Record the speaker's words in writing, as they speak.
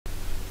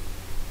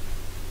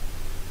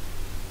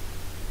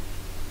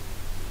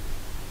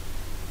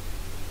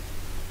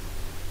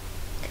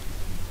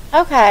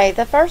Okay,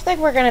 the first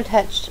thing we're going to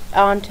touch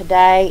on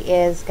today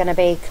is going to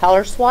be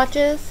color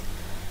swatches.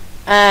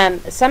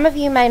 Some of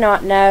you may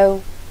not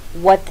know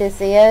what this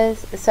is,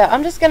 so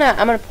I'm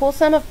gonna pull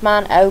some of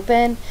mine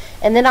open,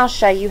 and then I'll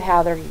show you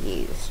how they're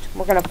used.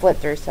 We're gonna flip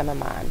through some of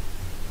mine.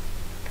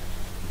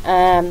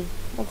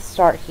 Let's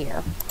start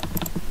here.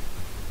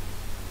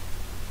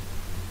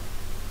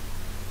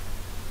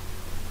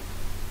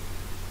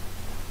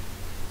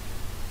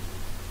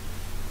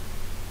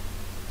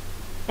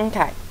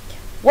 Okay,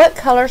 what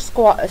color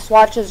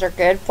swatches are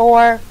good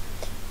for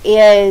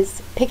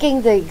is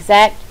picking the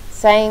exact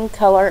same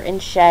color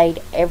and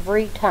shade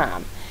every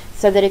time,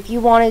 so that if you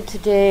wanted to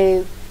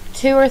do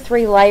 2 or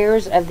 3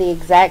 layers of the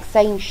exact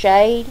same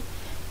shade,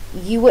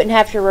 you wouldn't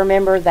have to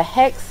remember the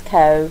hex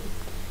code.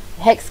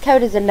 Hex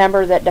code is a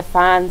number that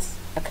defines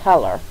a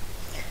color,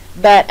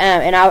 but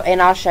and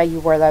I'll show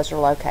you where those are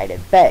located.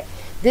 But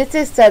this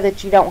is so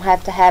that you don't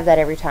have to have that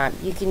every time.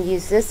 You can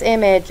use this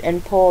image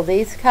and pull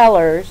these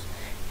colors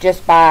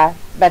just by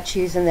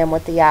choosing them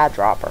with the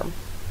eyedropper.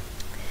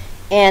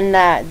 And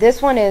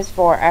this one is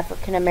for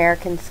African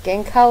American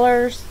skin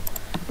colors.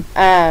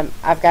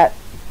 I've got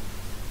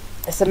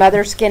some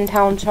other skin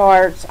tone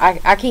charts.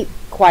 I keep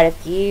quite a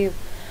few.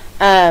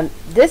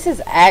 This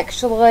is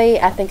actually,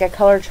 I think, a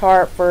color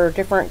chart for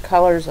different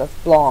colors of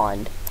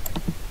blonde.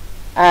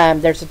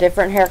 There's a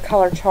different hair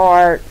color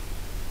chart.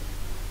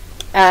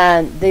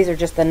 These are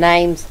just the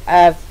names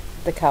of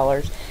the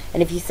colors.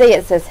 And if you see,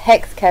 it says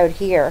hex code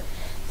here.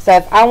 So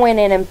if I went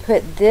in and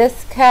put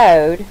this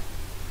code,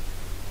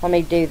 let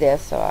me do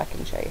this so I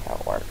can show you how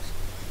it works.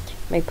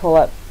 Let me pull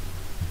up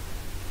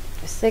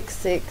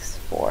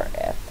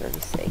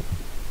 664F3C.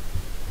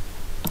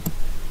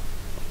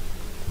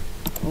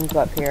 And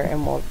go up here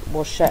and I'll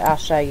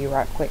show you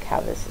right quick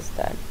how this is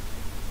done.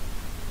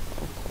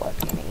 I'll pull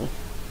up any.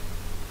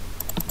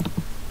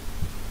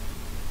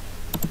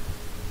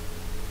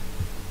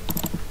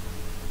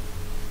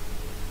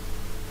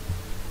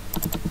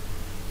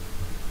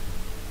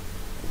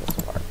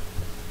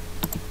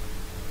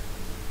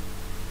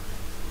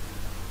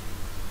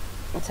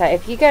 So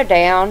if you go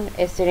down,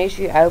 as soon as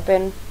you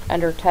open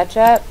under touch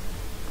up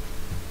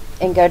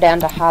and go down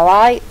to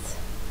highlights,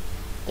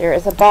 there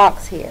is a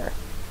box here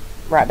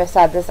right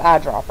beside this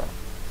eyedropper.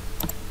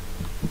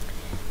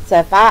 So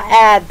if I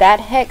add that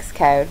hex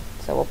code,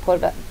 so we'll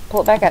pull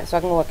it back up so I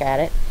can look at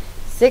it,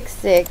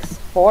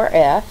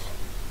 664F,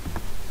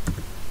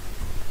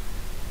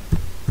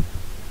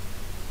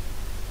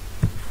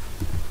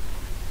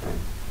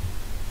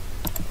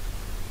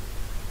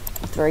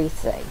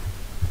 C.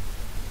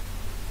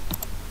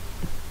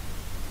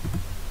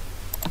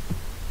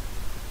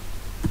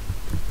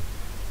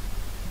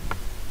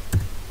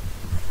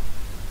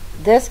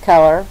 This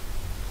color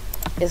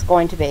is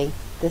going to be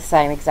the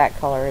same exact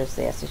color as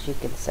this, as you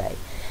can see.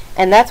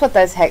 And that's what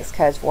those hex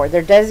codes for.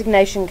 They're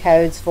designation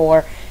codes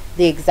for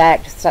the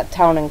exact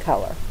tone and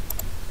color.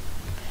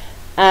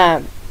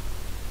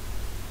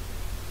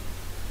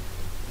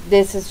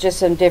 This is just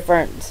some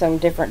different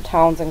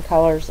tones and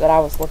colors that I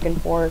was looking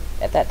for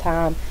at that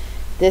time.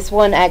 This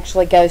one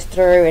actually goes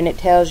through and it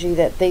tells you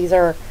that these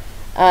are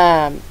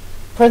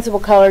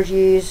principal colors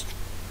used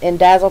in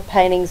dazzle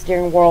paintings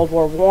during World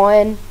War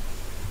I.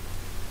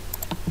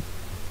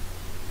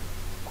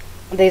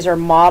 These are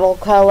model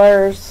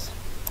colors,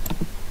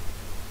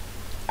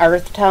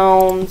 earth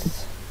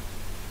tones,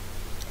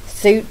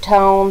 suit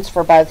tones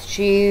for both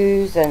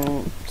shoes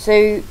and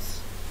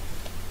suits,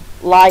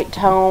 light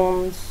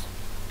tones,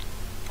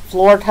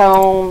 floor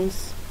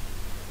tones,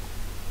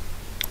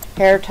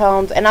 hair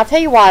tones. And I'll tell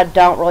you why I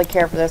don't really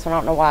care for this one. I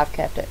don't know why I've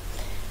kept it.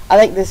 I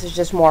think this is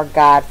just more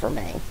guide for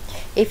me.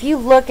 If you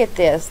look at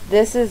this,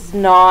 this is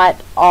not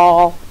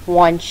all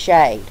one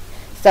shade.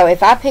 So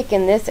if I pick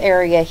in this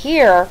area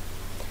here,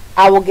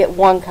 I will get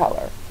one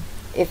color.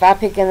 If I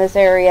pick in this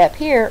area up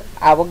here,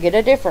 I will get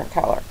a different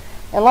color.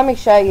 And let me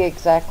show you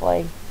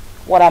exactly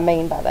what I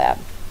mean by that.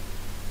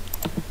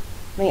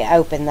 Let me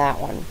open that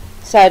one.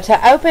 So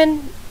to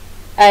open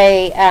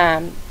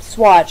a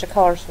swatch, a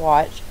color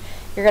swatch,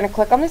 you're going to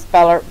click on this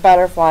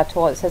butterfly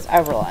tool. It says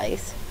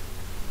overlays.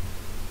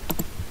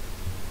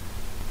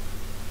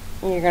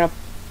 And you're going to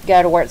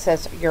go to where it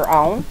says your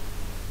own.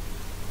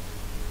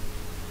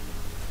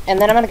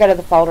 And then I'm going to go to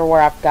the folder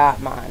where I've got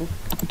mine.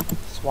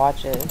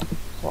 Swatches.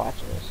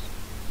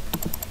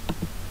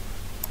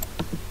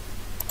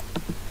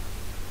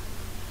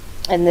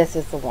 And this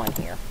is the one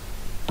here.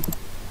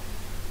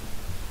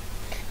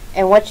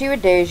 And what you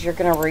would do is you're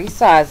going to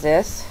resize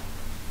this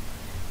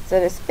so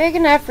that it's big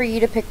enough for you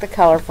to pick the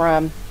color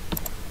from,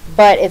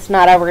 but it's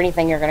not over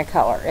anything you're going to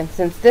color. And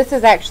since this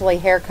is actually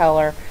hair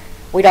color,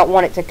 we don't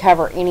want it to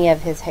cover any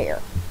of his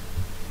hair.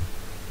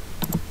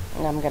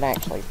 And I'm going to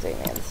actually zoom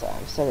in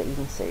some so that you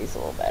can see these a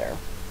little better.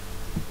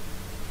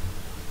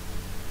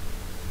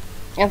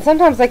 And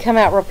sometimes they come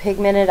out real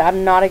pigmented.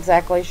 I'm not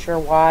exactly sure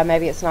why.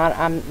 Maybe it's not,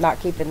 I'm not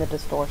keeping the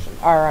distortion,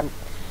 or I'm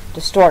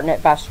distorting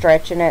it by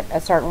stretching it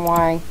a certain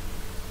way.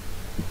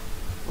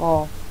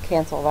 We'll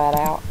cancel that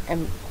out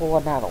and pull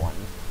another one.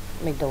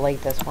 Let me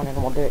delete this one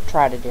and we'll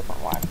try it a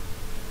different way.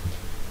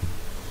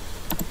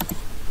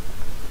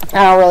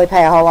 I don't really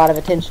pay a whole lot of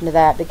attention to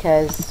that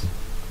because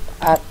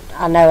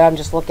I know I'm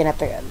just looking at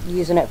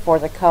using it for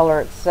the color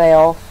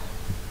itself.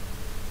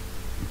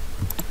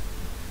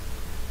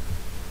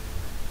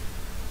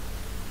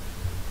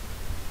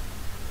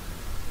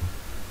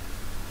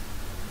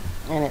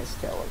 And it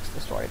still looks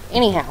distorted.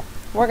 Anyhow,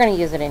 we're going to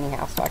use it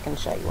anyhow so I can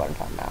show you what I'm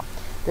talking about.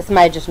 This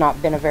may just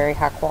not been a very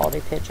high quality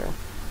picture.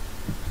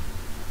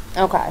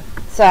 Okay,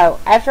 so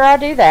after I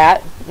do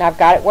that, and I've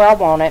got it where I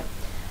want it,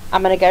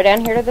 I'm going to go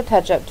down here to the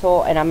touch-up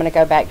tool, and I'm going to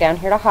go back down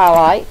here to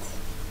highlights,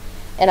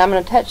 and I'm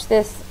going to touch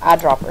this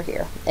eyedropper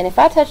here. And if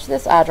I touch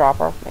this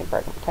eyedropper, let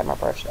me take my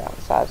brush down,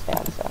 size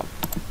down some.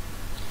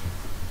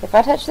 If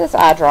I touch this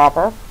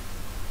eyedropper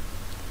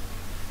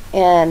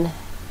in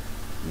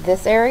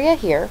this area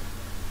here,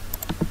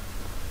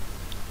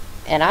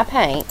 and I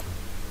paint,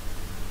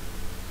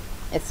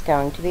 it's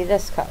going to be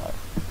this color.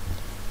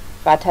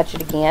 If I touch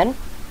it again,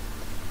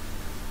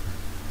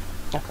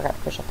 I forgot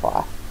to push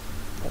apply.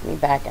 Let me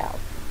back out.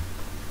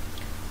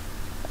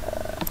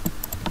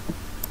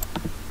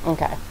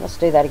 Okay, let's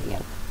do that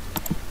again.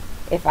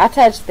 If I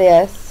touch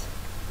this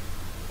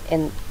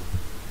and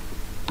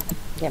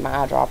get my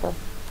eyedropper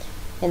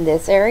in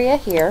this area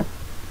here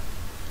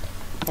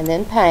and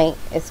then paint,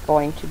 it's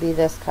going to be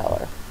this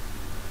color.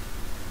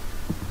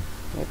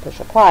 Let me push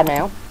apply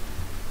now,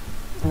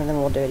 and then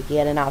we'll do it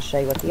again, and I'll show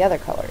you what the other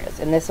color is,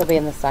 and this will be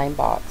in the same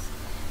box.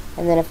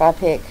 And then if I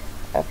pick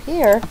up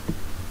here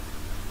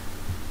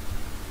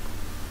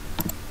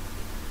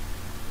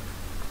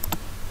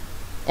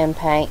and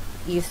paint,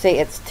 you see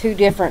it's two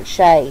different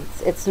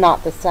shades. It's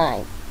not the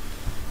same.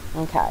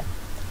 Okay,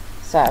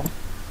 so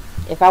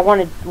if I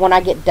wanted, when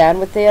I get done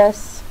with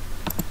this,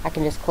 I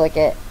can just click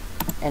it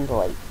and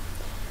delete.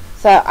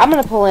 So I'm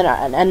going to pull in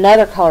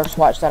another color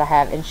swatch that I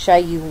have and show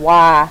you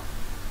why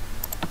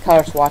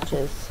color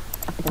swatches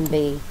can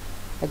be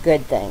a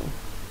good thing.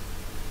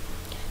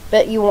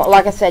 But you want,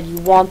 like I said, you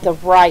want the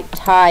right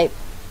type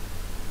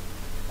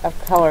of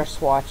color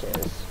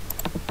swatches.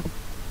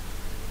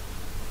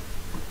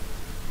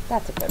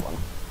 That's a good one.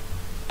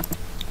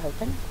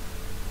 Open.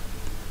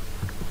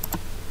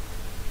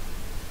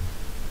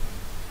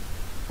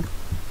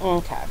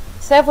 Okay.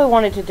 So if we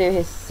wanted to do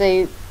his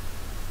suit,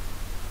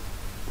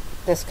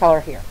 this color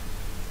here.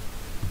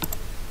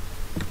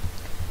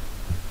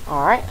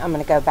 Alright, I'm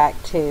going to go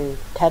back to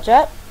touch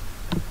up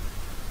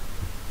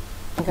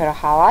and go to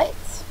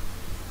highlights.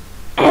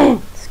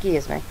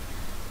 Excuse me.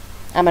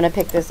 I'm going to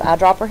pick this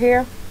eyedropper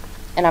here,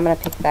 and I'm going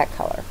to pick that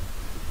color.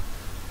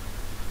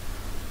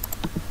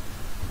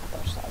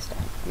 Brush size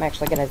down. I'm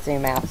actually going to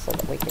zoom out so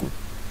that we can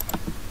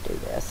do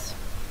this.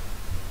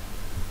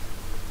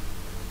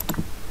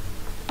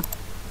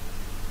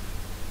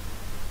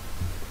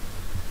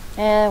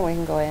 And we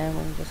can go in,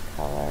 we can just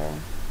color.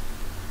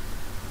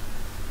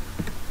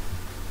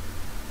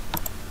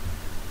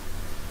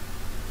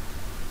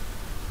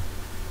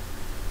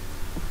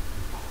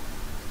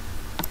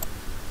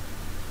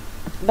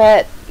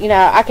 But, you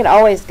know, I can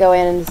always go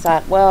in and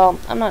decide, well,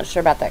 I'm not sure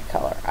about that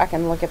color. I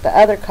can look at the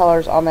other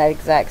colors on that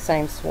exact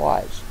same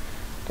swatch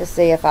to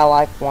see if I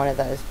like one of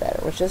those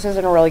better, which this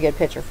isn't a really good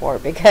picture for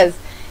it because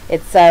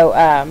it's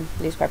so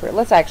newspaper.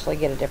 Let's actually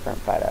get a different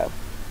photo.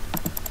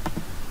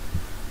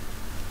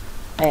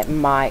 It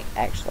might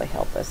actually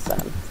help us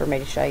for me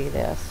to show you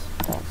this.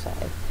 Don't say.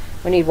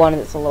 We need one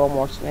that's a little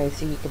more smooth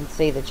so you can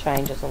see the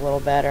changes a little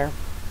better.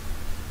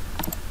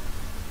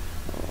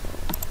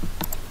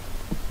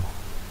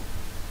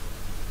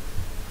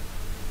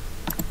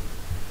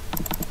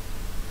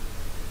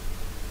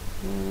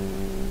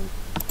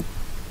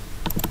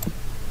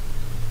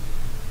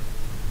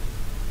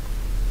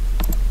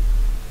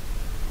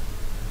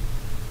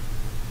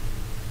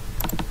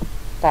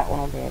 That one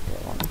will be a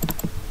good one.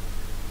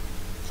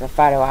 It's a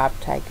photo I've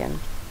taken.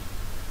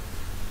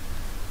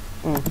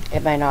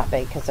 It may not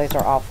be because those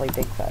are awfully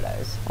big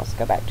photos. Let's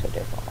go back to a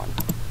different one.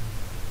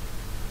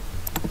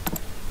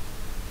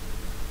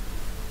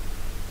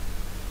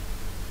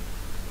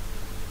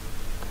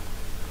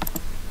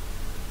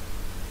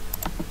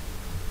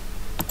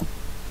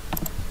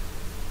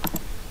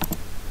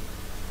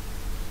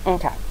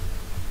 Okay,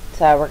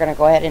 so we're going to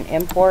go ahead and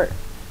import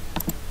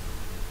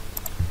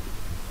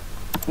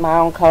my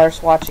own color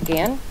swatch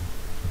again.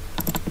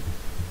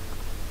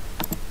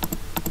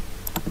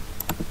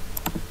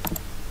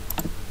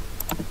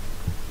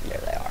 There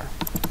they are.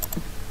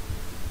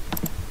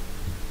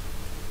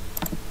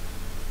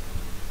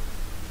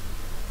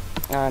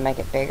 I'm going to make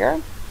it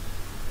bigger.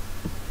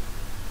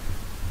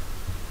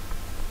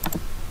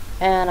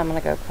 And I'm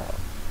going to go colors.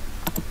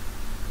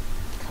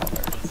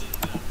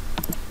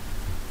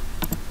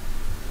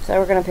 So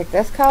we're going to pick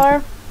this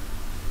color.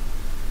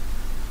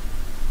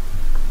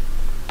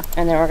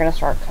 And then we're going to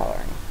start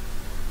coloring.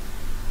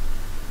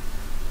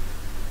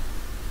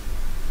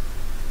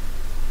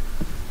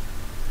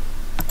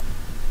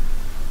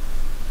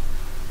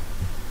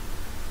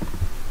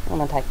 I'm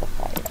going to take the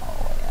fade all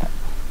the way up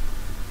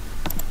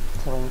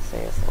so we can see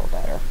this a little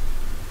better.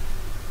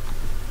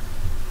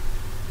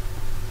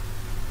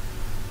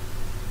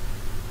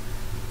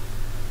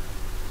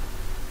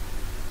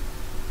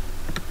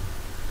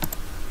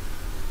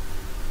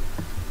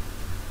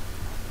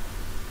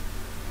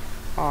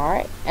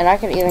 Alright, and I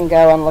can even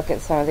go and look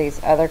at some of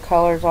these other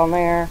colors on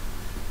there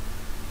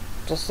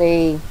to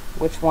see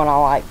which one I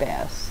like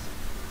best.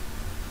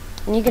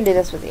 And you can do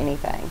this with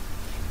anything.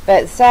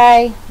 But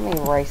say, let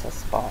me erase a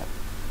spot.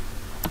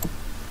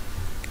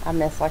 I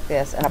missed like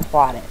this and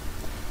applied it.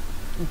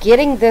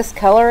 Getting this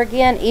color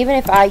again, even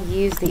if I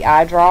use the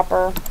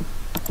eyedropper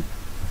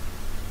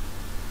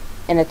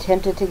and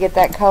attempted to get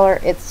that color,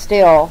 it's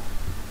still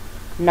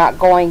not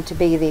going to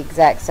be the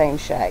exact same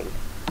shade.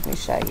 Let me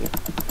show you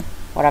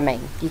what I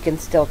mean. You can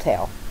still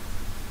tell.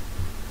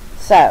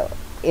 So,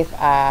 if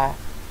I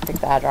pick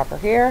the eyedropper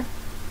here,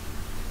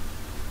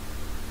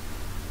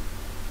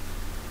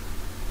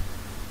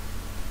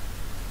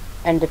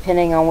 and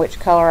depending on which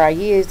color I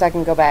used, I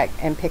can go back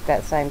and pick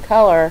that same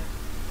color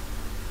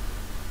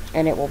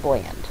and it will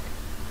blend.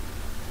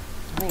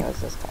 I think it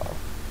was this color.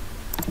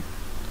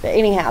 But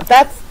anyhow,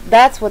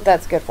 that's what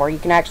that's good for. You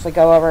can actually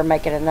go over and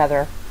make it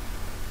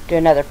do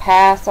another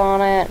pass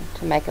on it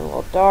to make it a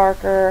little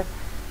darker.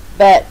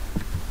 But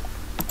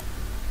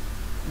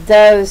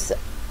those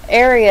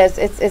areas,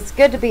 it's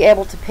good to be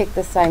able to pick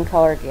the same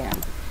color again.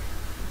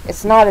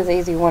 It's not as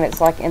easy when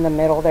it's like in the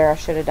middle there. I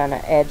should have done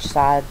an edge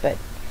side, but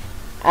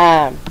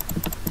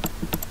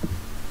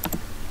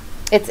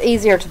it's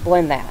easier to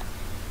blend that.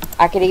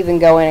 I could even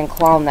go in and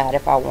clone that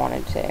if I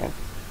wanted to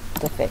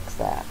fix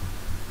that.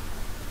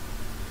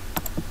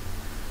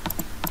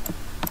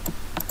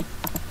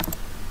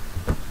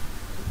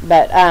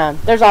 But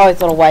there's always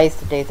little ways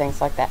to do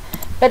things like that.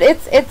 But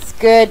it's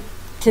good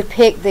to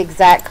pick the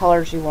exact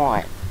colors you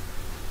want.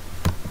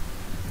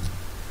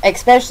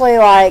 Especially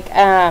like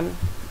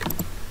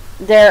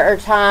there are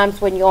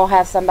times when you'll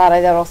have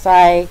somebody that'll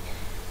say,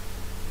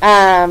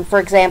 for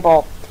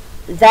example,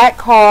 that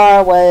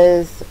car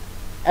was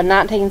a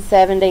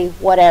 1970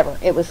 whatever.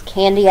 It was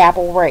candy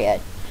apple red.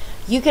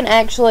 You can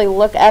actually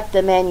look up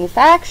the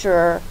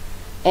manufacturer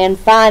and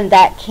find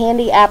that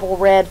candy apple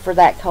red for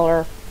that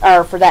color,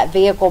 or for that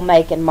vehicle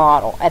make and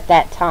model at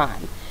that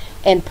time,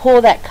 and pull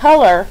that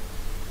color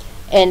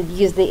and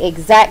use the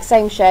exact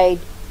same shade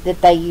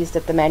that they used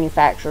at the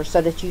manufacturer, so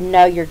that you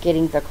know you're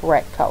getting the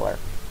correct color.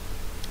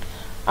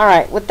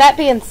 Alright, with that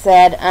being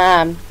said,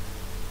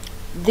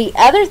 the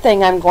other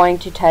thing I'm going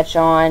to touch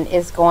on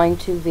is going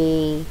to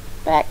be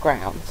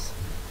backgrounds.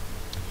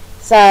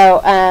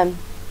 So,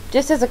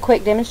 just as a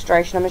quick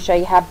demonstration, I'm going to show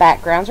you how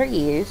backgrounds are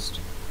used.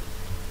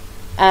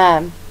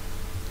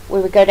 We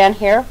would go down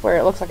here where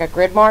it looks like a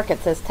grid mark. It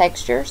says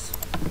textures.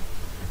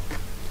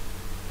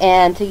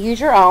 And to use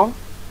your own,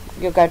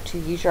 you'll go to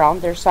use your own.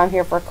 There's some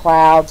here for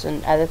clouds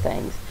and other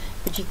things.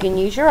 But you can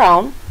use your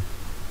own.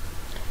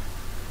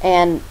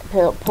 And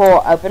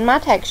pull open my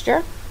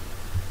texture.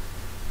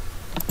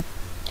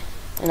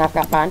 And I've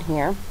got mine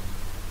here.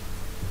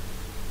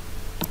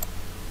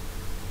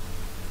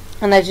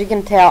 And as you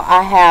can tell,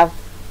 I have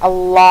a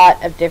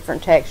lot of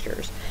different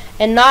textures.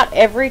 And not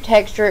every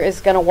texture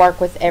is going to work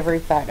with every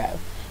photo.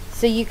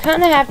 So you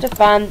kind of have to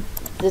find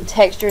the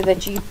texture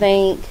that you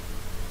think,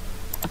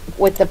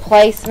 with the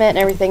placement and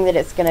everything, that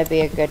it's going to be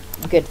a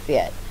good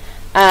fit.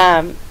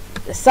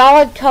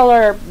 Solid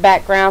color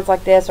backgrounds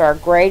like this, or a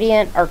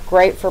gradient, are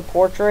great for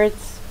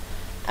portraits.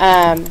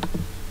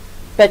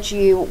 But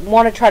you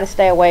want to try to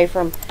stay away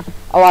from,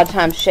 a lot of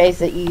times, shades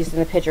that you use in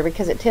the picture,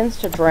 because it tends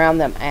to drown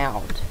them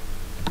out.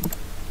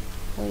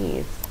 We'll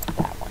use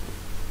that one.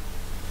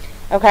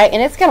 Okay,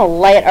 and it's going to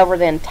lay it over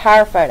the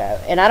entire photo,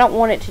 and I don't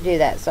want it to do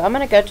that. So I'm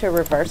going to go to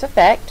reverse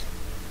effect,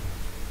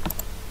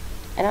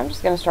 and I'm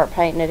just going to start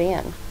painting it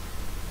in.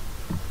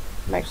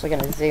 I'm actually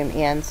going to zoom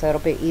in so it'll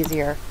be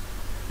easier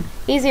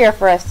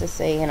for us to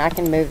see, and I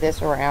can move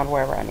this around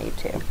wherever I need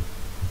to.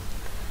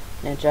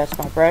 And adjust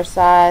my brush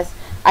size.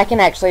 I can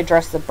actually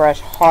adjust the brush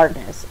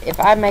hardness. If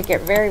I make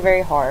it very,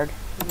 very hard,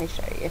 let me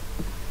show you.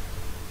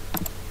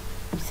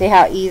 See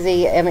how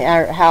easy, I mean,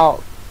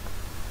 how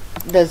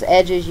those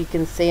edges, you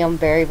can see them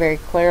very, very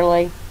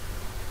clearly.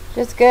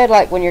 Just good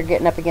like when you're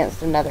getting up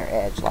against another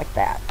edge like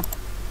that.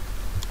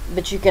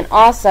 But you can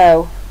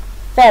also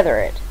feather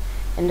it.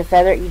 And to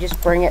feather it, you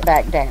just bring it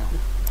back down.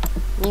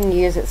 You can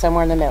use it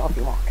somewhere in the middle if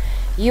you want.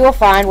 You will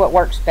find what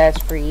works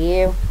best for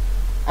you.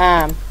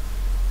 I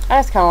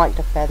just kind of like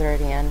to feather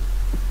it in.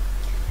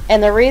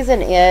 And the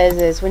reason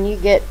is when you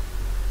get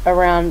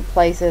around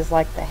places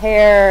like the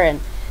hair and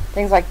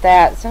things like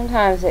that,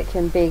 sometimes it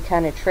can be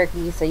kind of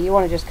tricky, so you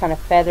want to just kind of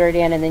feather it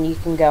in, and then you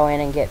can go in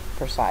and get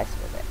precise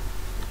with it.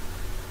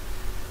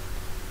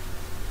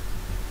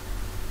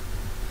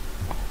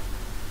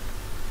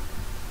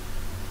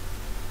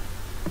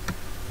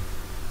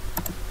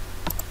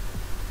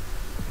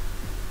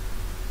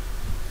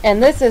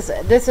 And this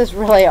is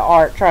really an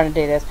art trying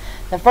to do this.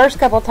 The first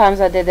couple of times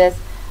I did this,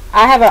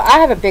 I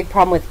have a big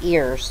problem with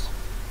ears.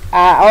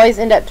 I always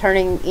end up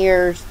turning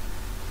ears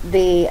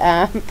the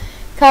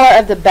color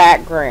of the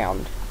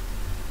background.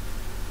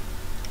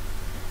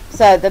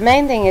 So the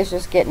main thing is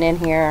just getting in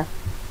here,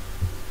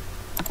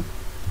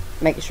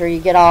 making sure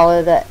you get all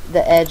of the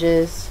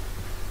edges.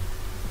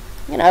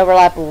 You can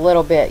overlap a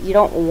little bit. You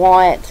don't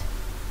want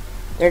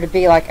there to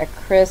be like a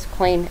crisp,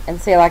 clean,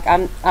 and see, like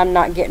I'm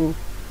not getting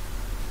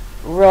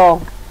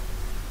real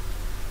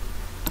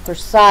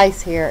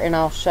precise here, and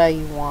I'll show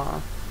you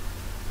why.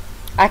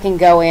 I can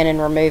go in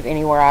and remove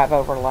anywhere I've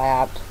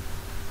overlapped.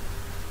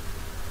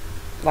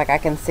 Like I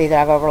can see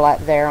that I've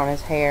overlapped there on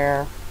his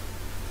hair.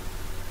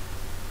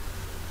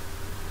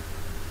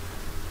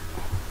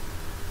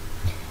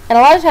 And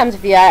a lot of times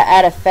if you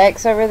add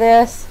effects over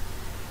this,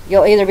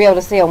 you'll either be able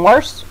to see them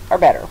worse or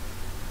better.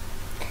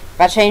 If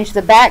I change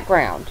the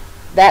background,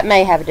 that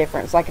may have a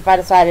difference. Like if I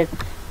decided,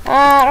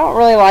 I don't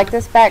really like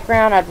this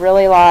background, I'd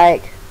really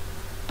like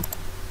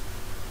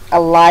a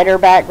lighter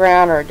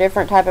background or a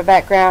different type of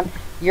background,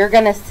 you're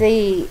going to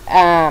see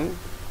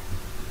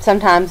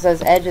sometimes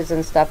those edges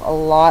and stuff a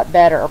lot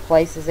better, or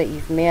places that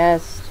you've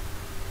missed.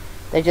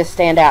 They just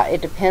stand out.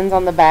 It depends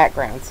on the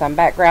background. Some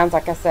backgrounds,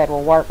 like I said,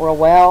 will work real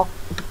well.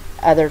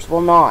 Others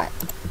will not.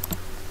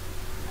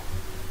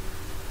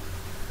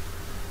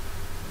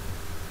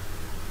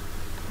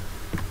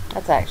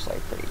 That's actually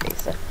pretty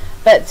decent.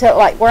 But so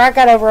like where I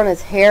got over on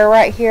his hair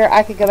right here,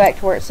 I could go back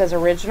to where it says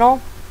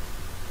original.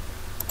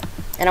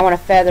 And I want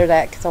to feather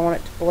that because I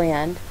want it to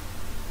blend.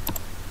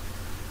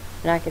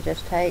 And I could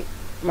just take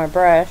my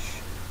brush,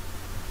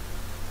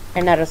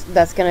 and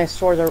that's going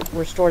to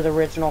restore the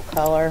original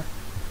color.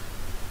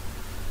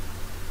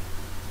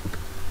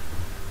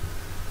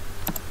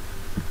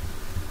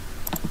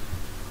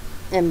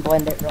 And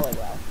blend it really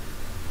well.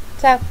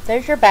 So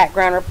there's your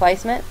background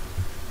replacement.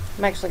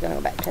 I'm actually going to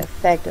go back to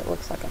effect. It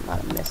looks like I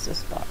might have missed this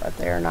spot right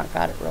there and not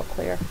got it real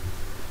clear.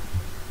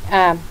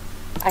 I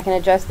can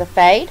adjust the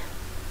fade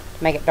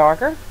to make it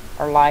darker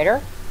or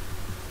lighter,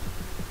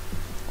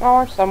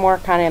 or somewhere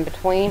kind of in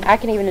between. I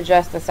can even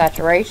adjust the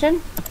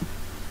saturation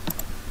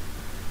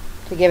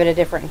to give it a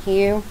different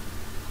hue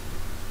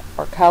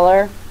or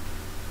color.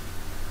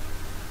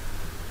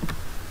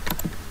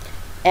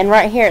 And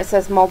right here it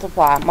says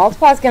multiply.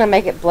 Multiply is going to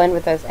make it blend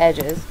with those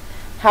edges.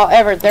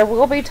 However, there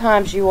will be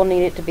times you will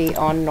need it to be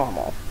on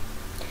normal.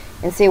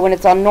 And see, when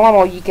it's on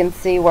normal, you can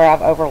see where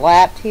I've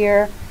overlapped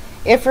here.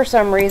 If for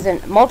some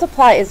reason,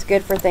 multiply is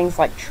good for things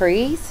like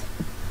trees,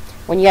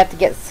 when you have to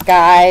get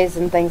skies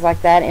and things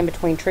like that in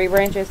between tree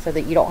branches, so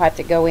that you don't have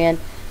to go in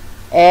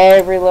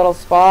every little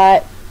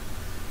spot.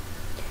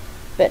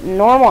 But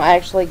normal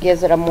actually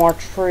gives it a more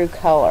true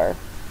color.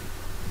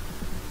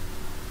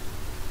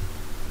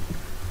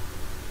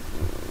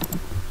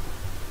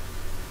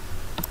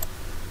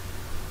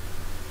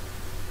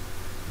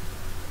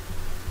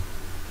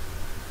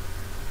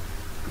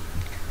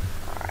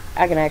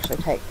 I can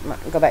actually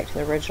go back to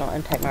the original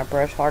and take my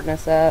brush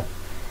hardness up,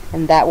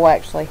 and that will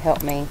actually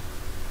help me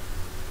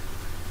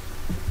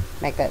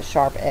make that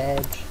sharp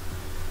edge.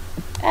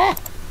 And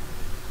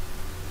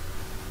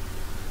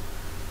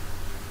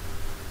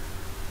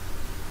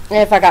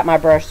if I got my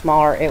brush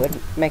smaller, it would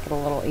make it a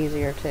little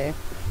easier too.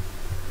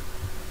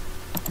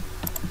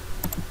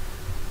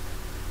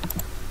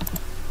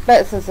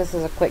 But since this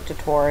is a quick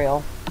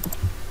tutorial,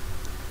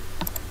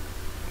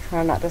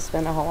 try not to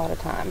spend a whole lot of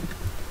time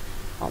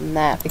on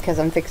that, because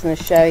I'm fixing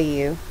to show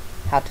you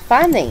how to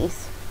find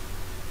these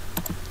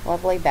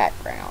lovely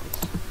backgrounds.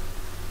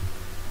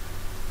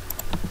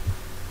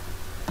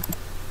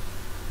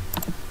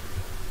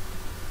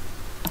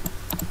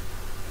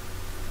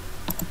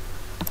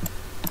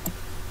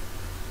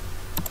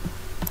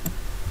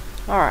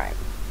 Alright,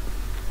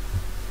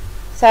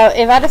 so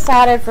if I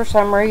decided for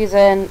some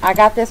reason, I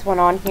got this one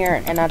on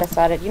here and I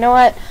decided, you know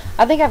what,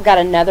 I think I've got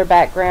another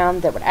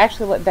background that would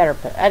actually look better,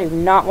 but I do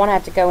not want to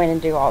have to go in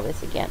and do all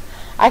this again.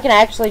 I can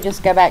actually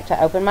just go back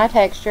to open my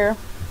texture.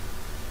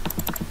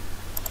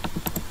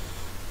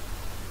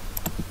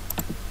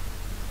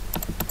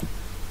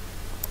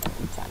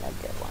 Find a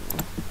good one.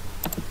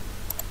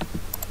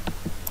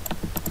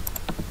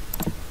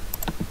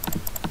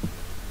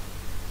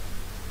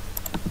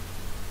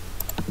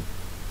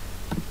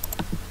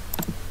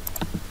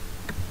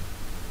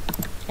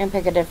 And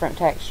pick a different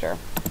texture.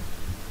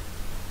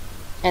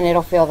 And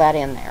it'll fill that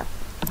in there.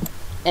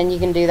 And you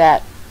can do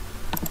that.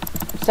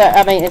 So,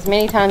 I mean, as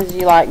many times as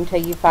you like until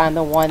you find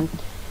the one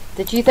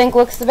that you think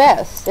looks the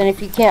best. And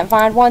if you can't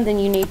find one, then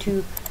you need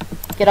to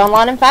get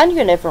online and find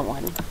you a different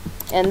one.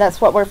 And that's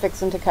what we're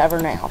fixing to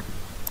cover now.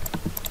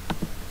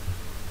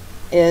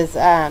 Is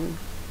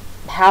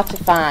how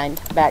to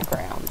find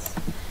backgrounds.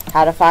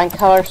 How to find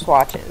color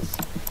swatches.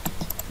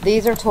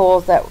 These are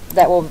tools that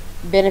will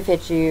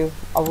benefit you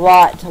a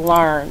lot to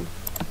learn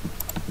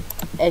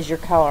as you're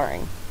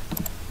coloring.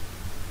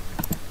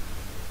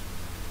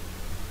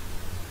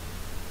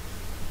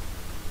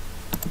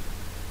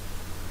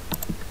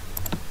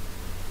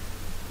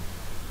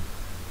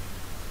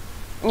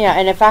 Yeah,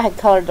 and if I had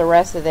colored the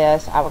rest of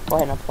this, I would go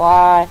ahead and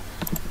apply,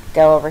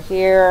 go over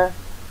here,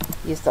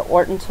 use the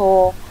Orton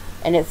tool,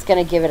 and it's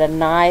going to give it a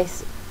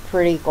nice,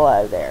 pretty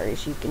glow there,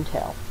 as you can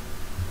tell.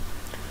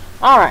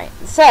 Alright,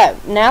 so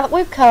now that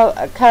we've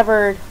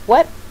covered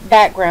what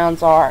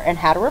backgrounds are and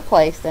how to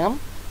replace them,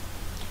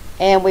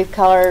 and we've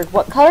covered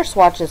what color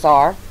swatches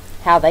are,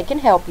 how they can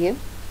help you,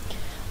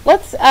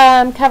 let's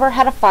cover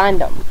how to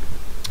find them.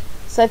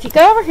 So if you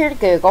go over here to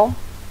Google,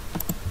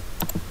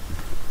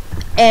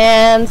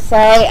 and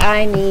say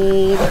I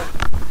need,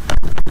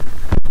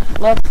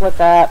 let's look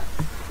up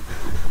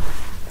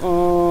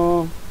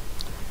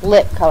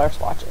lip color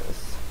swatches.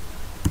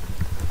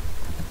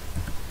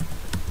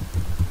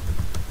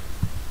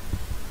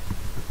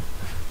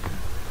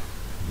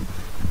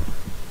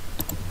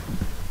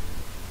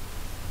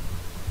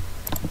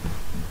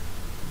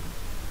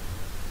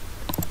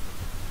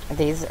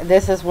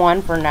 This is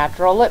one for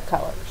natural lip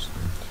colors.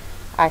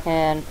 I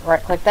can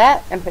right click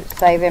that and put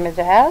save image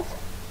as.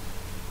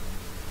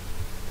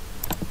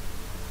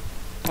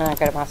 And I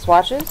go to my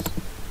swatches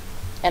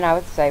and I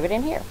would save it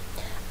in here.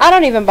 I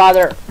don't even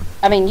bother,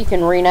 I mean, you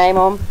can rename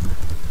them,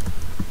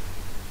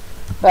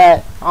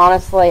 but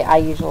honestly I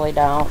usually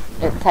don't.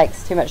 It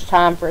takes too much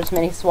time for as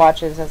many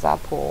swatches as I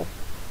pull.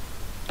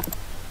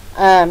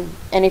 And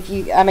if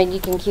you, I mean,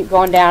 you can keep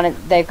going down, and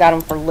they've got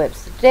them for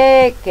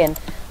lipstick and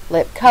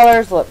lip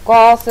colors, lip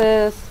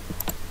glosses.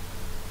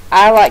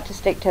 I like to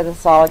stick to the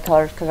solid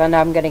colors because I know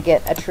I'm going to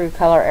get a true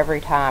color every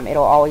time.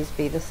 It'll always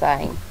be the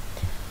same.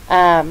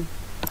 Another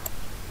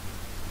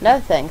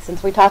thing,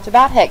 since we talked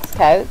about hex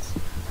codes,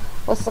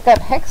 let's look up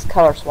hex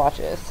color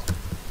swatches.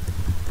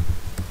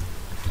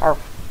 Or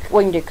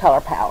we can do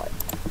color palette.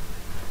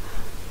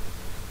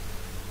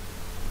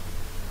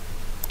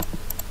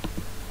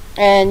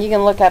 And you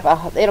can look up,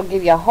 it'll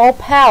give you a whole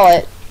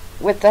palette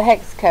with the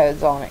hex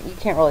codes on it. You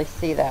can't really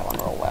see that one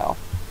real well.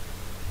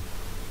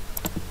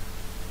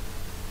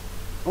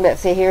 But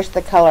see, here's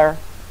the color,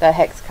 the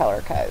hex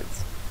color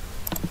codes.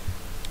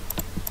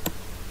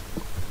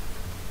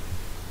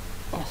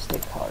 Let's do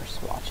color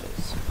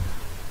swatches.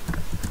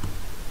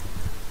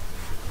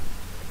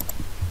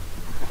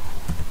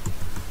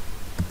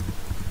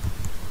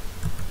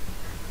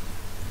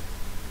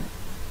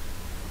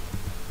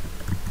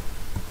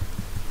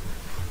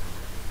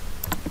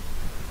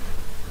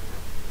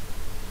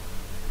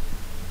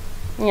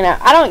 You know,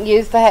 I don't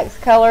use the hex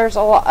colors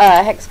a lot,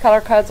 hex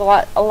color codes a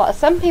lot.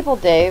 Some people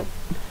do,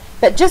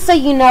 but just so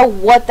you know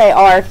what they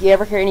are, if you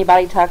ever hear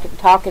anybody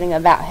talking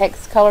about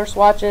hex color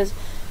swatches,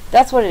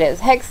 that's what it is.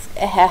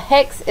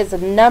 Hex is a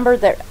number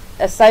that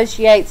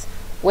associates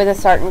with a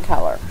certain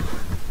color.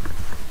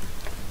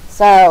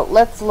 So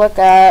let's look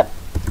up.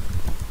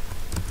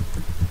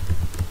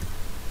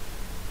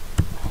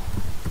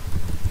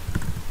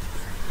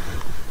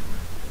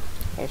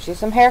 Here's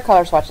some hair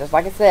color swatches.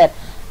 Like I said,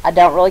 I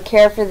don't really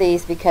care for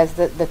these because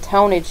the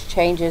tonage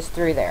changes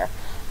through there.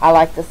 I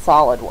like the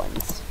solid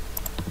ones.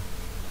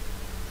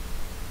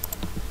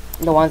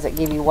 The ones that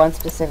give you one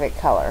specific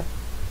color.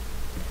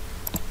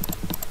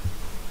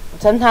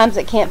 Sometimes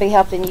it can't be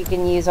helped and you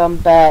can use them,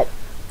 but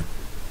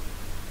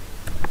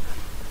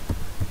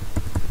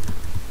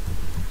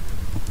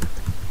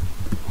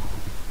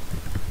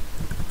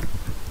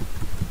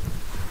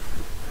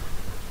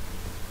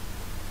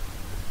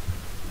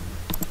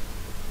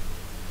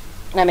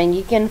I mean,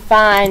 you can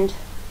find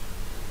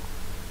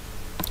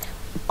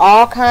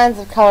all kinds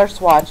of color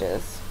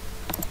swatches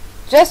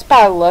just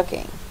by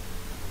looking.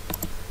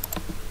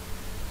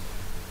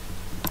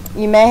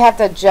 You may have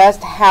to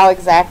adjust how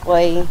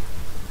exactly,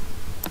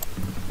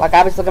 like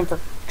I was looking for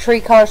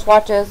tree color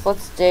swatches.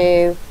 Let's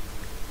do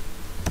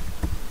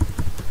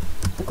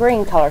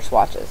green color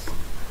swatches.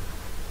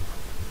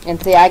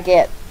 And see, I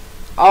get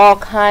all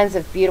kinds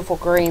of beautiful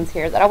greens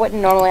here that I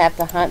wouldn't normally have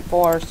to hunt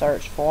for or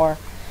search for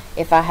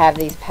if I have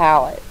these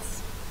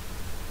palettes.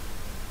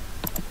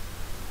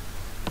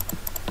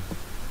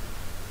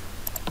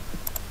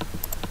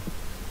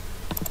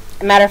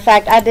 Matter of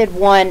fact, I did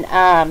one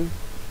that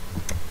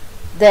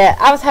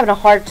I was having a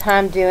hard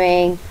time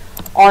doing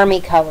army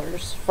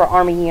colors for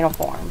army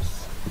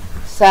uniforms.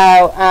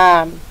 So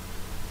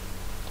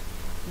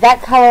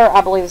that color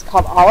I believe is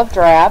called olive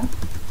drab.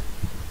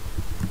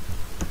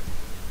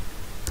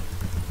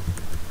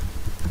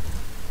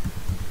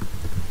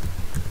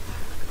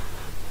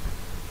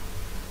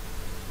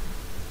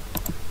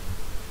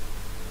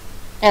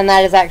 And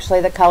that is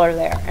actually the color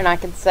there. And I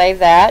can save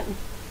that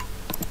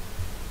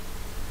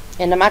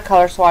into my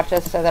color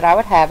swatches so that I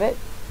would have it.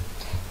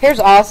 Here's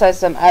also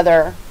some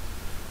other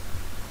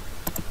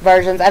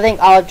versions. I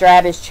think olive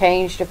drab has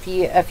changed a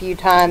few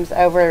times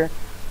over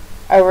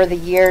the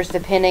years,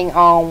 depending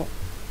on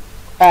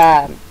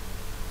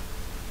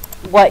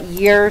what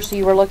years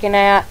you were looking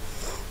at.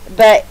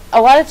 But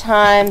a lot of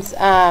times,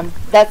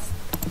 that's,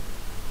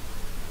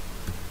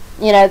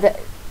 you know,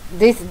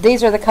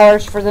 these are the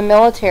colors for the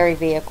military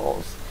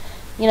vehicles.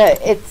 You know,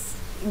 it's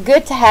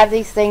good to have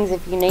these things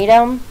if you need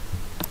them.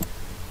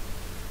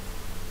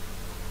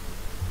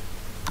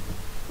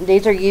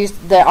 These are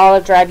used, the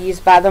olive drab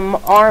used by the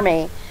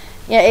Army.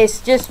 You know, it's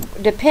just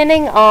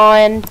depending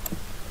on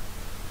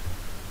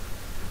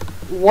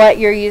what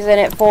you're using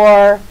it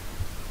for.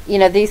 You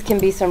know, these can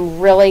be some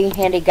really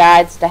handy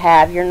guides to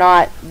have.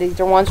 These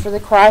are ones for the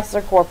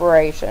Chrysler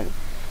Corporation.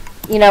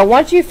 You know,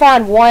 once you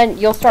find one,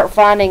 you'll start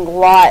finding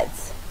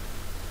lots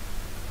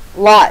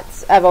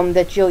of them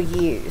that you'll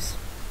use.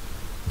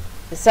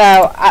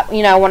 So,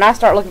 you know, when I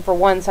start looking for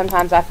one,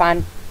 sometimes I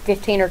find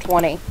 15 or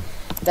 20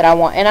 that I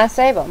want, and I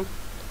save them.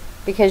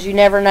 Because you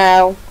never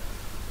know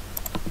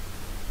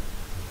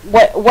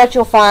what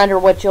you'll find or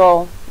what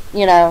you'll,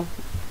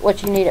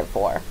 what you need it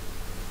for.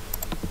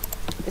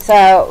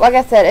 So, like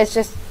I said, it's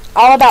just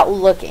all about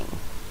looking.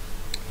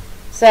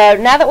 So,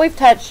 now that we've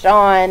touched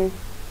on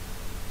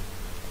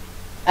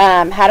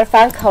how to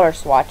find color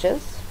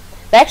swatches,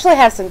 they actually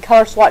have some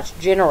color swatch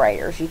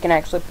generators. You can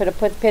actually put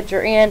the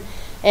picture in,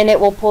 and it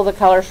will pull the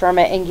colors from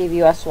it and give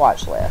you a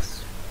swatch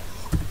list.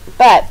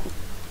 But,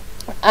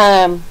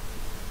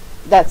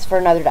 that's for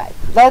another day.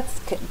 Let's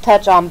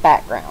touch on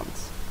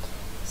backgrounds.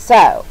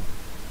 So,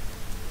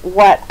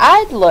 what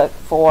I'd look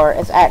for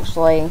is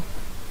actually,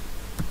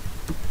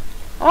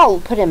 I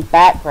don't put in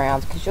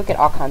backgrounds because you'll get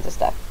all kinds of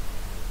stuff.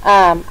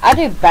 I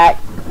do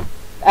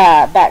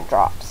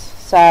backdrops.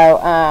 So,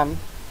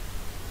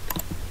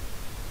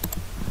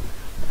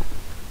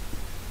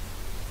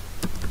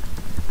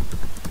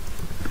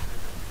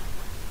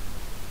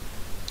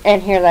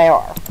 and here they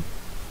are.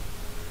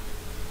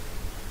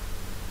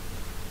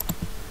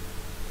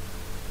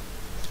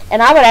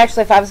 And I would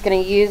actually, if I was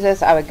going to use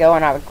this, I would go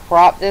and I would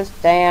crop this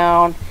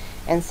down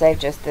and save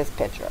just this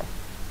picture.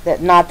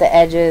 Not the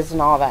edges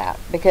and all that,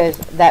 because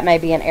that may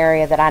be an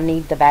area that I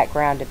need the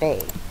background to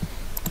be.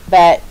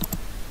 But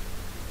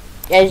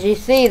as you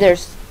see,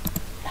 there's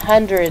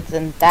hundreds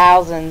and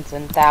thousands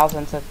of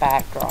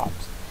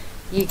backdrops.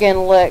 You can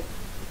look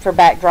for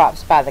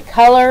backdrops by the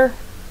color,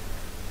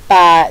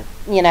 by,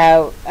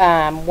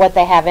 what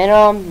they have in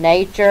them,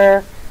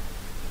 nature.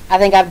 I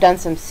think I've done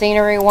some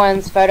scenery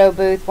ones, photo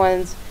booth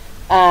ones.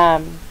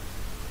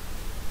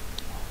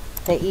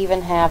 They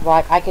even have,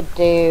 like, I could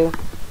do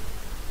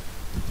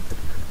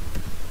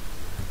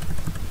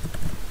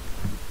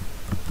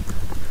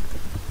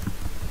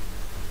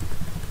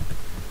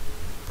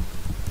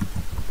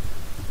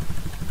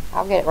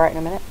I'll get it right in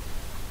a minute.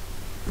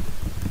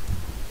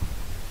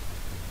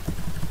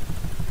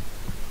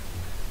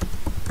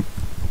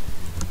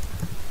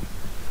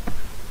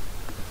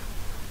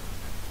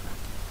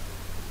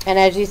 And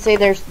as you see,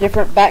 there's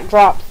different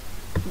backdrops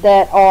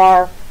that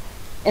are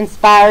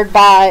inspired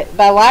by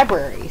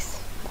libraries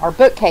or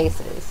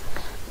bookcases.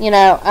 You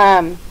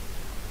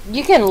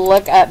can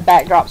look up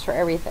backdrops for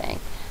everything.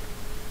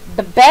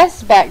 The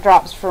best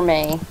backdrops for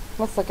me,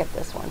 let's look at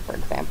this one for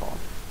example.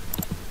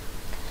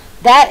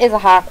 That is a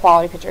high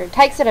quality picture. It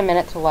takes it a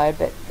minute to load,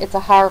 but it's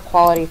a higher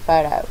quality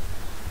photo.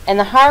 And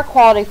the higher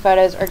quality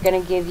photos are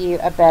going to give you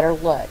a better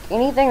look.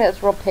 Anything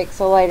that's real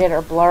pixelated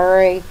or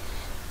blurry,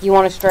 you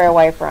want to stray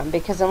away from,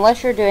 because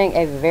unless you're doing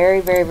a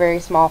very, very, very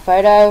small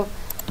photo,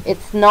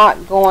 it's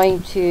not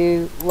going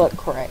to look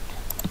correct.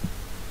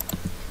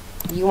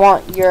 You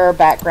want your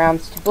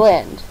backgrounds to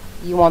blend.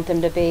 You want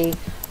them to be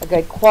a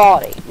good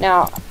quality.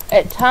 Now,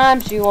 at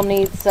times you will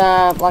need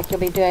some, like you'll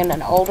be doing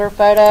an older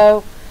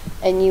photo,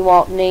 and you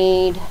won't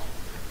need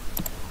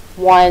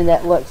one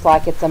that looks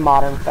like it's a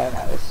modern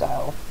photo.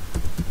 So,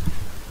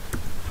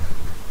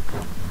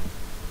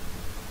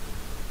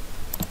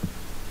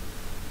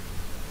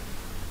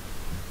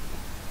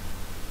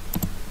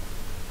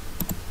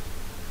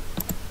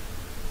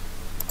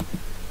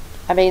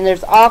 I mean,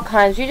 there's all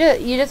kinds. You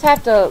just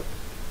have to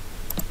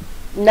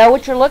know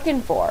what you're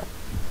looking for.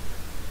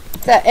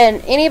 So,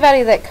 and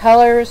anybody that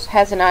colors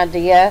has an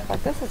idea.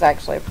 Like, this is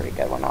actually a pretty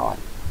good one. I'll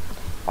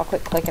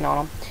quit clicking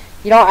on them.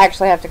 You don't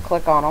actually have to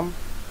click on them.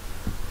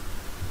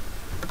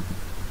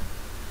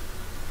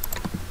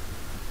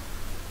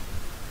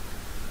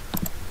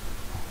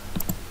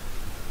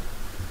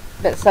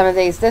 But some of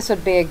these, this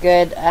would be a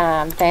good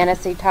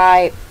fantasy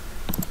type.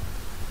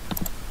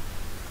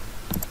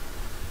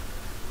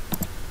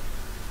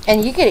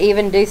 And you could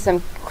even do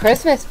some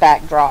Christmas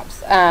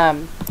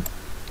backdrops.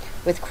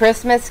 With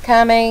Christmas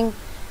coming,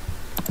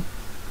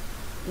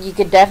 you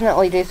could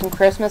definitely do some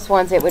Christmas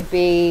ones. It would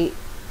be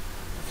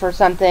for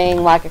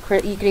something like you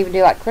could even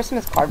do like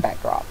Christmas card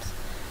backdrops.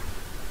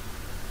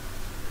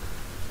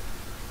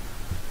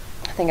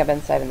 I think I've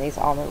been saving these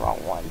all in the wrong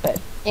one,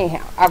 but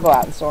anyhow, I'll go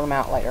out and sort them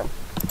out later.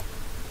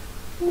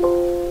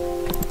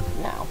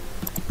 No.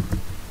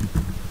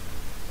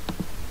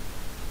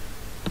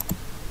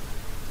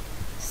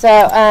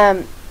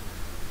 So,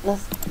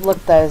 let's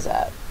look those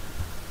up.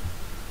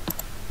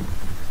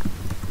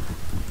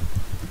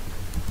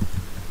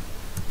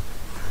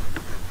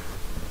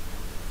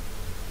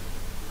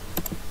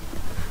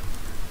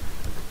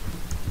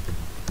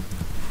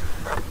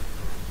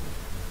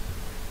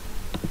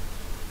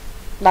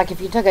 Like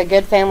if you took a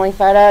good family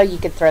photo, you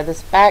could throw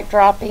this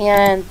backdrop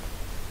in,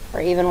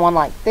 or even one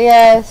like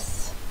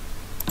this,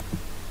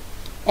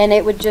 and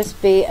it would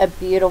just be a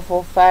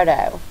beautiful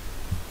photo.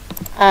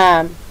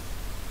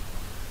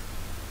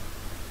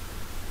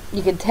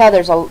 You can tell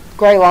there's a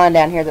gray line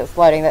down here that's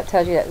loading. That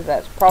tells you that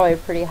that's probably a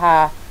pretty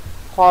high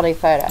quality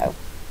photo.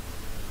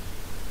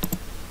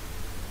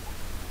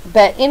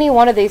 But any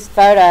one of these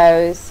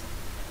photos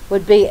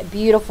would be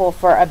beautiful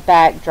for a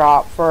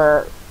backdrop,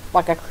 for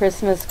like a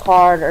Christmas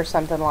card or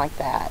something like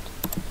that.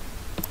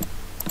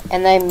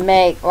 And they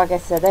make, like I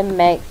said, they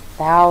make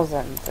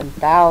thousands and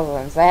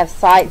thousands. They have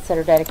sites that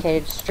are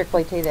dedicated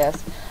strictly to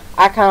this.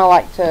 I kind of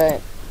like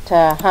to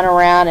hunt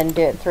around and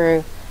do it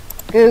through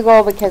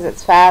Google because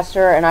it's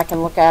faster and I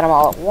can look at them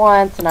all at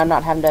once and I'm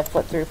not having to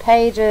flip through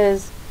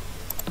pages.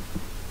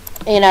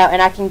 You know,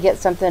 and I can get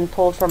something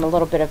pulled from a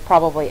little bit of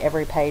probably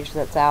every page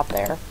that's out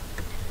there.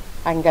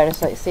 I can go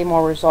to see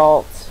more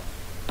results.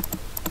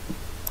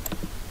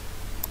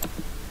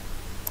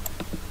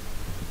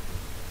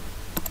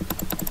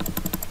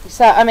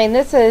 So, I mean,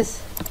 this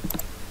is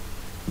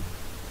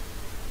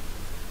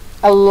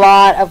a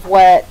lot of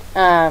what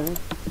I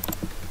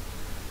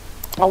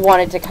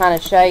wanted to kind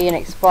of show you and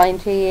explain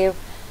to you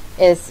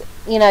is,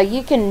 you know,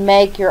 you can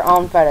make your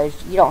own photos.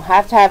 You don't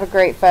have to have a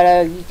great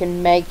photo. You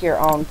can make your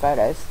own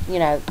photos. You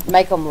know,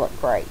 make them look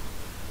great.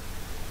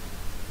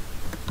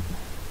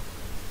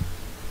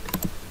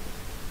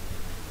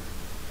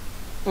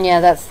 Yeah,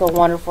 that's the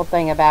wonderful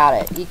thing about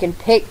it. You can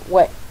pick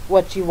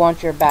what you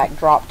want your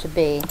backdrop to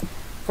be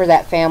for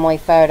that family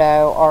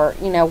photo, or,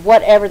 you know,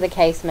 whatever the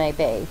case may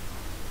be.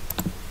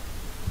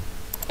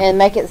 And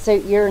make it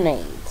suit your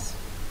needs,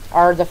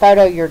 or the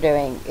photo you're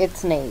doing,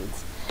 its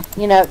needs.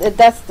 You know,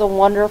 that's the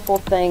wonderful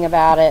thing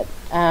about it.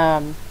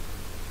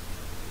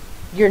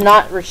 You're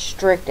not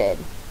restricted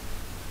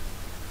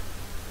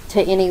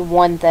to any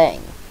one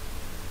thing.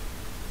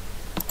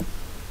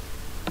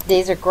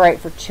 These are great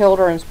for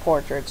children's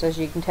portraits. As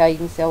you can tell, you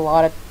can see a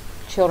lot of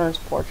children's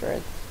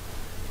portraits.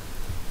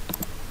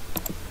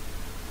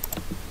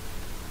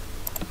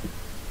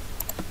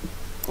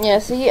 Yeah,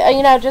 so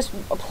you know, just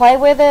play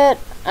with it.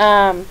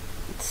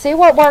 See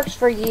what works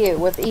for you.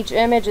 With each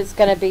image, it's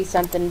going to be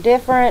something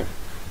different.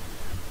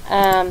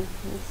 Let me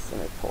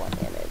pull an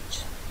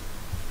image.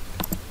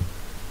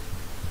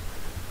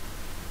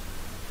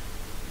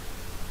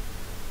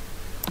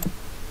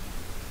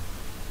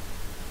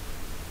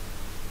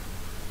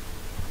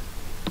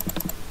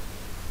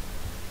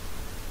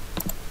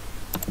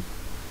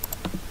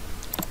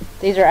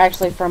 These are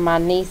actually from my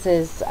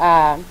niece's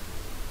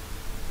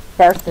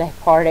birthday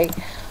party,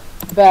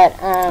 but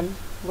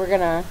we're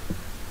gonna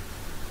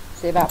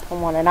see about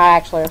pulling one, and I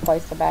actually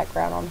replaced the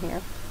background on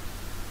here.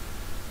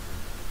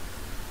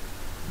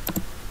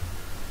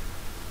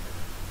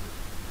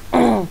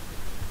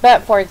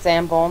 But for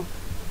example,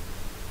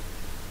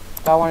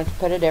 if I wanted to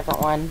put a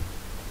different one,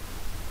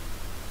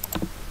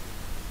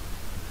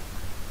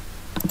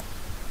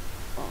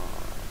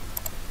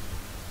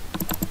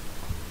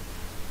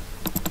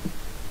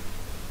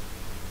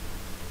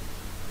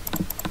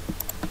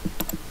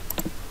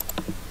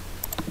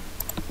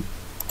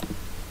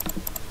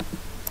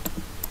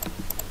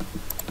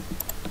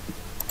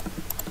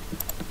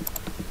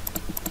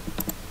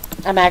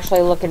 I'm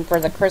actually looking for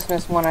the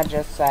Christmas one I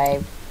just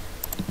saved.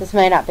 This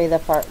may not be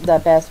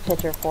the best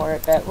picture for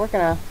it, but we're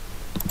gonna,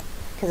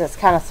 because it's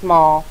kind of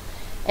small.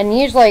 And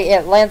usually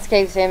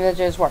landscape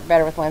images work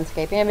better with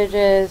landscape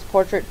images.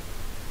 Portrait,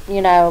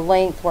 you know,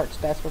 length works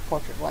best with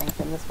portrait length,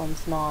 and this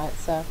one's not.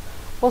 So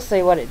we'll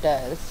see what it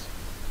does.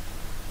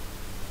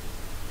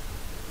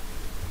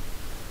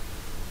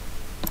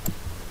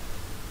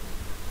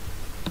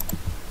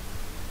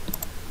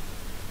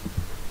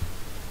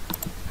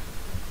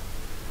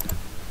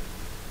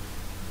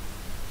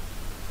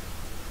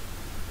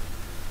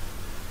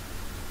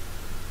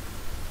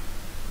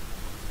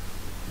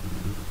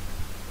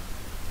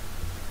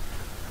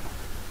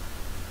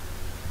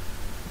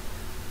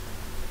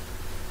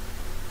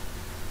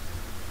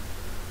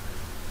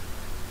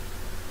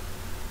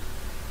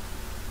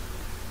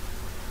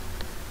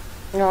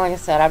 You know, like I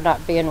said, I'm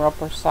not being real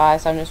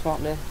precise. I'm just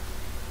wanting to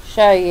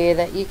show you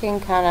that you can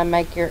kind of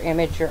make your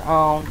image your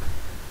own,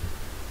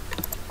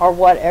 or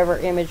whatever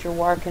image you're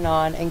working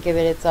on, and give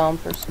it its own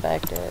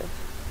perspective.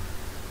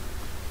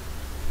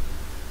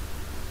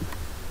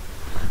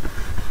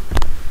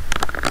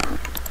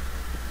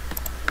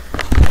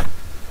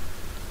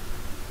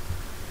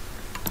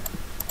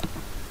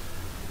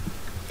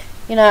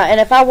 You know,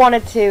 and if I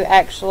wanted to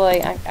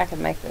actually, I could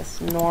make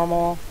this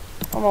normal.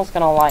 I'm almost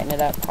going to lighten it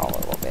up a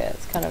little bit.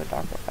 It's kind of a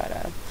darker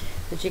photo.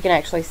 But you can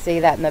actually see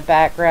that in the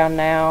background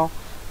now.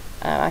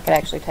 I could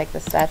actually take the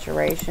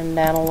saturation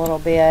down a little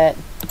bit.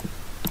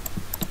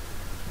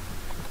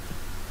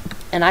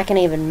 And I can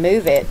even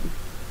move it.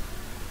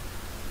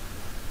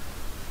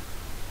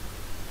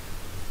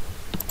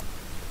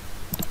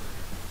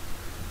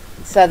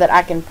 So that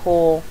I can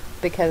pull,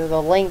 because of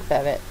the length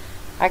of it,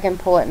 I can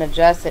pull it and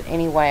adjust it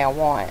any way I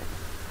want.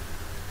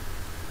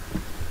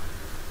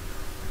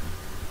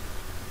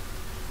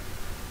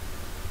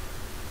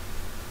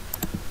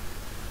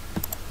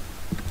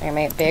 I can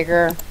make it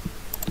bigger,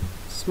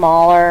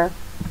 smaller.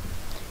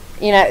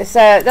 You know,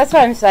 so that's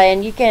what I'm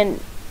saying. You can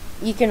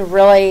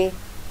really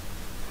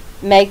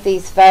make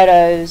these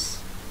photos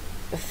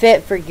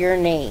fit for your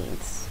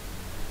needs.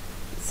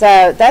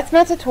 So that's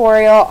my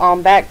tutorial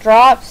on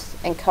backdrops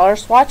and color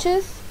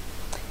swatches.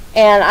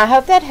 And I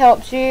hope that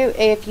helped you.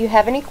 If you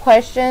have any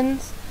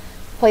questions,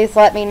 please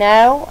let me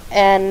know,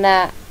 and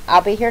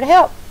I'll be here to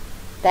help.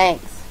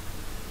 Thanks.